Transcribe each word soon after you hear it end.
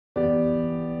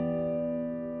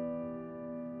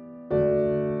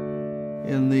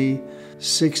in the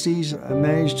 60s, I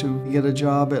managed to get a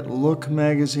job at Look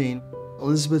magazine.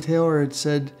 Elizabeth Taylor had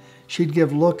said she'd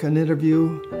give Look an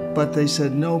interview, but they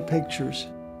said no pictures.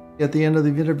 At the end of the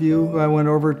interview, I went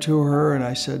over to her and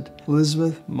I said,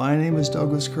 "Elizabeth, my name is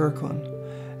Douglas Kirkland,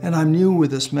 and I'm new with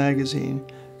this magazine.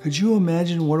 Could you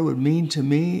imagine what it would mean to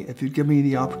me if you'd give me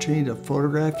the opportunity to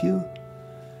photograph you?"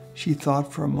 She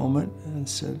thought for a moment and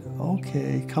said,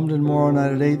 "Okay, come tomorrow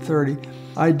night at 8:30.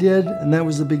 I did, and that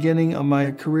was the beginning of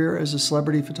my career as a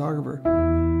celebrity photographer.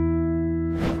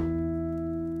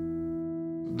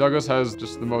 Douglas has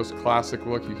just the most classic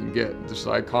look you can get, just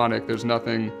iconic. There's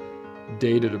nothing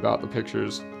dated about the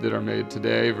pictures that are made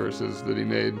today versus that he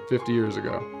made 50 years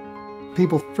ago.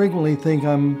 People frequently think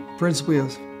I'm principally a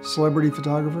celebrity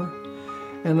photographer,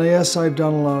 and yes, I've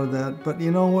done a lot of that, but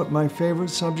you know what my favorite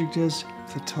subject is?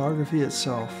 Photography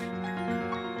itself.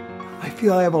 I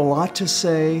feel I have a lot to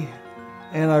say,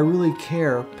 and I really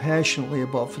care passionately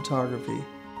about photography.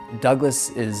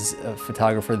 Douglas is a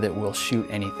photographer that will shoot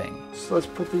anything. So let's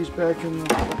put these back in the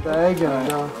bag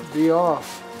and be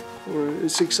off.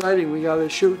 It's exciting, we got a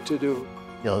shoot to do.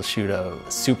 He'll shoot a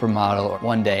supermodel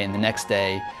one day and the next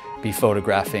day be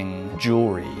photographing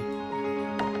jewelry.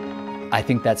 I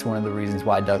think that's one of the reasons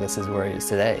why Douglas is where he is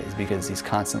today, is because he's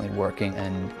constantly working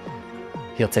and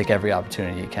he'll take every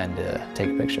opportunity he can to take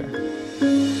a picture.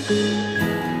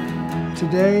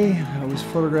 Today, I was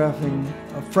photographing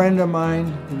a friend of mine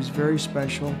who's very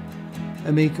special,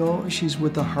 Emiko. She's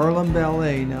with the Harlem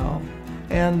Ballet now,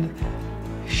 and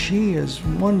she is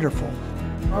wonderful.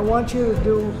 I want you to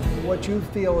do what you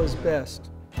feel is best.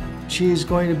 She's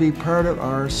going to be part of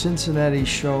our Cincinnati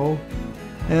show,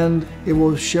 and it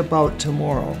will ship out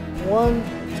tomorrow. 1,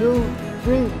 2,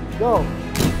 3, go.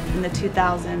 In the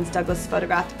 2000s, Douglas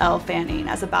photographed Elle Fanning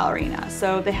as a ballerina,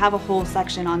 so they have a whole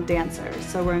section on dancers,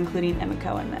 so we're including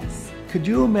Emiko in this. Could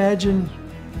you imagine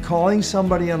calling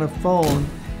somebody on a phone,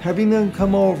 having them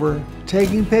come over,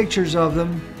 taking pictures of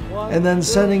them, and then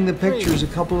sending the pictures a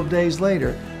couple of days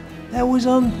later? That was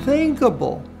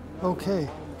unthinkable. Okay,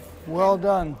 well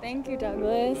done. Thank you,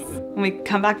 Douglas. When we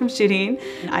come back from shooting,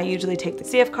 I usually take the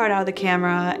CF card out of the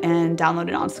camera and download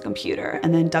it onto the computer,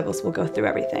 and then Douglas will go through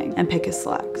everything and pick his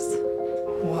selects.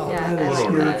 Wow,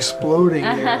 yeah, you're exploding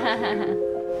there.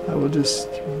 I will just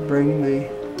bring the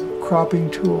cropping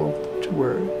tool to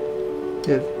where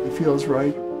it feels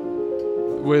right.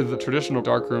 With the traditional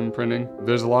darkroom printing,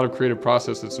 there's a lot of creative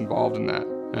process that's involved in that.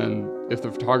 And if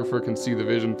the photographer can see the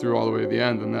vision through all the way to the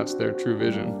end, then that's their true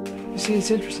vision. You see,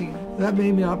 it's interesting. That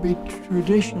may not be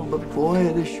traditional, but boy,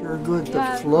 it is sure good.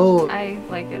 Yeah, the flow. I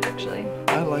like it, actually.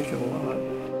 I like it a lot.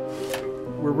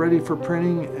 We're ready for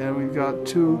printing, and we've got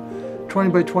two 20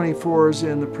 by 24s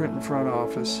in the print and front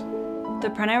office. The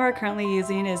printer we're currently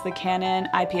using is the Canon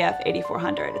IPF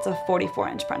 8400. It's a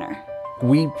 44-inch printer.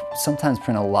 We sometimes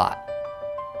print a lot.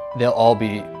 They'll all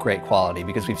be great quality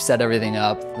because we've set everything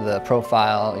up, the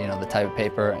profile, you know, the type of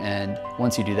paper, and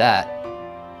once you do that,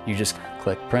 you just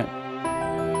click print.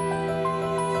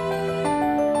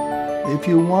 If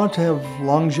you want to have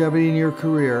longevity in your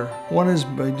career, one is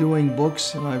by doing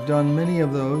books, and I've done many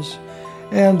of those,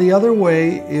 and the other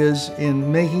way is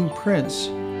in making prints.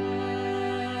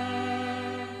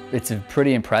 It's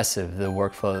pretty impressive, the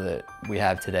workflow that we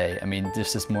have today. I mean,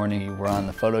 just this morning you were on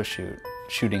the photo shoot,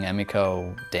 shooting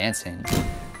Emiko dancing,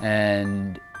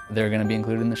 and they're going to be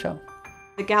included in the show.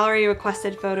 The gallery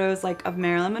requested photos like of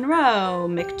Marilyn Monroe,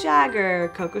 Mick Jagger,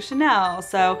 Coco Chanel,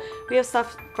 so we have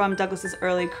stuff from Douglas's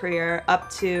early career up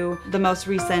to the most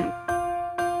recent.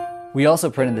 We also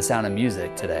printed The Sound of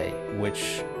Music today,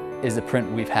 which is a print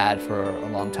we've had for a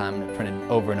long time and printed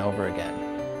over and over again.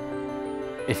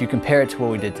 If you compare it to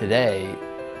what we did today,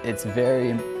 it's very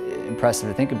impressive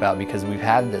to think about because we've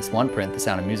had this one print, The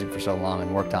Sound of Music, for so long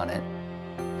and worked on it.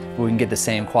 We can get the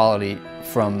same quality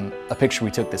from a picture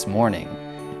we took this morning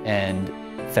and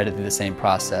fed it through the same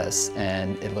process,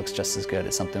 and it looks just as good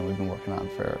as something we've been working on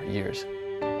for years.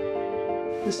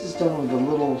 This is done with a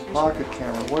little pocket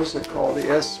camera. What is it called? The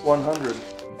S100.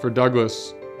 For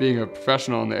Douglas, being a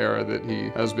professional in the era that he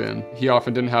has been, he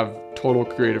often didn't have total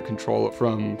creative control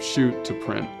from shoot to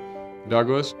print.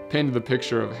 Douglas painted the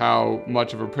picture of how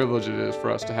much of a privilege it is for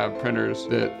us to have printers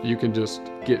that you can just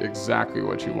get exactly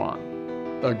what you want.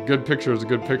 A good picture is a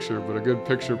good picture, but a good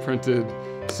picture printed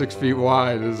 6 feet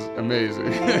wide is amazing.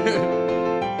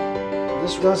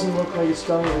 This doesn't look like it's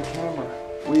done with a camera.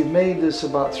 We've made this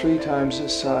about 3 times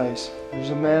this size. There's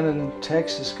a man in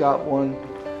Texas got one,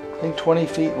 I think 20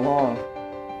 feet long.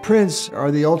 Prints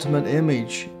are the ultimate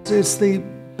image. It's the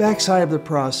backside of the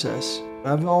process.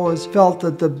 I've always felt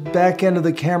that the back end of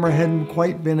the camera hadn't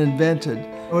quite been invented.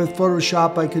 With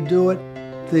Photoshop I could do it.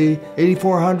 The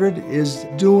 8400 is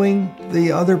doing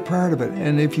the other part of it.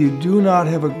 And if you do not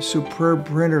have a superb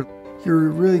printer, you're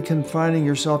really confining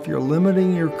yourself, you're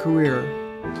limiting your career.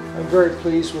 I'm very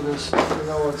pleased with this. You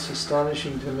know, it's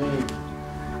astonishing to me.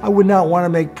 I would not want to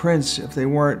make prints if they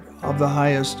weren't of the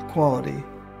highest quality.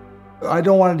 I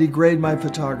don't want to degrade my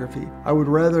photography. I would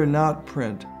rather not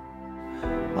print.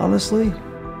 Honestly,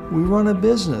 we run a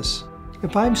business.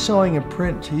 If I'm selling a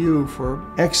print to you for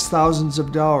X thousands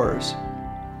of dollars,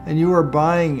 and you are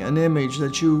buying an image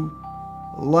that you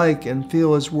like and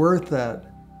feel is worth that,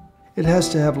 it has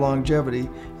to have longevity.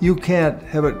 You can't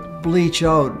have it bleach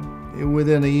out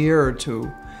within a year or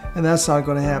two, and that's not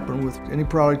going to happen with any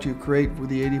product you create with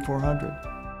the 8400.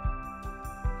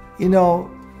 You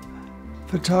know,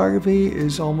 photography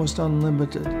is almost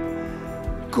unlimited.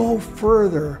 Go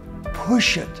further,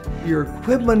 push it. Your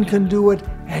equipment can do it,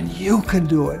 and you can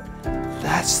do it.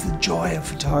 That's the joy of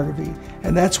photography,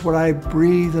 and that's what I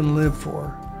breathe and live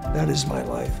for. That is my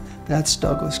life. That's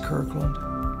Douglas Kirkland.